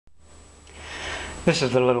This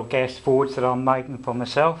is the little gas forge that I'm making for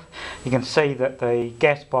myself. You can see that the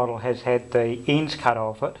gas bottle has had the ends cut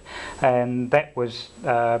off it, and that was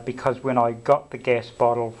because when I got the gas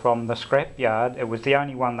bottle from the scrapyard, it was the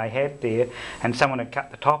only one they had there, and someone had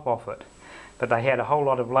cut the top off it. But they had a whole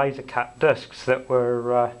lot of laser cut discs that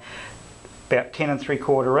were about 10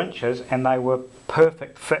 3/4 inches, and they were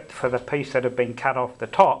perfect fit for the piece that had been cut off the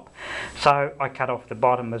top. So I cut off the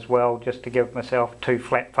bottom as well, just to give myself two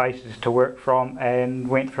flat faces to work from, and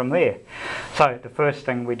went from there. So the first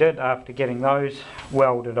thing we did after getting those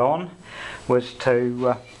welded on was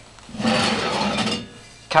to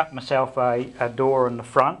cut myself a door in the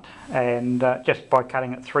front, and just by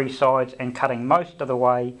cutting it three sides and cutting most of the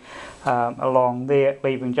way along there,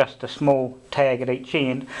 leaving just a small tag at each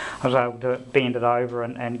end, I was able to bend it over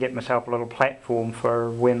and get myself a little platform for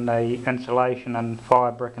when the insulation and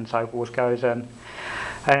fire brick and so forth goes in.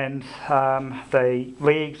 And the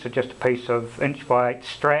legs are just a piece of 1x8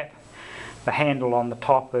 strap. The handle on the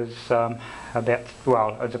top is it's a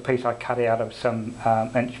piece I cut out of some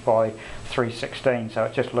 1x3/16, so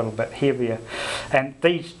it's just a little bit heavier. And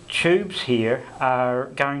these tubes here are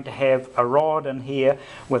going to have a rod in here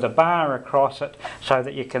with a bar across it, so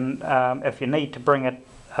that you can, if you need to bring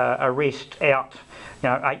a rest out,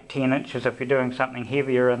 8-10 inches, if you're doing something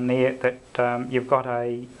heavier in there, that you've got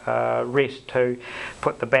a rest to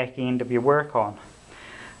put the back end of your work on.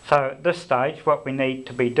 So at this stage what we need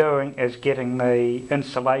to be doing is getting the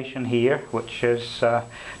insulation here, which is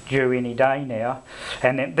due any day now,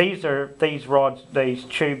 and then these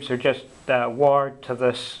tubes are just wired to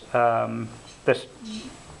this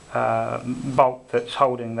bolt that's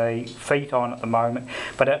holding the feet on at the moment,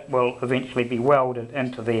 but it will eventually be welded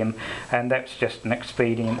into them, and that's just an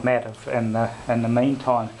expedient matter in the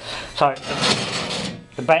meantime. So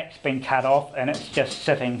the back's been cut off, and it's just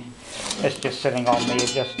sitting on there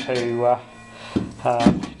just to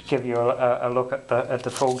give you a look at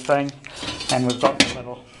the full thing. And we've got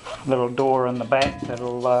the little door in the back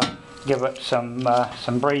that'll give it some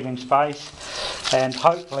breathing space, and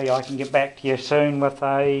hopefully I can get back to you soon with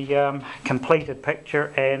a completed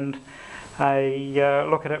picture and a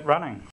look at it running.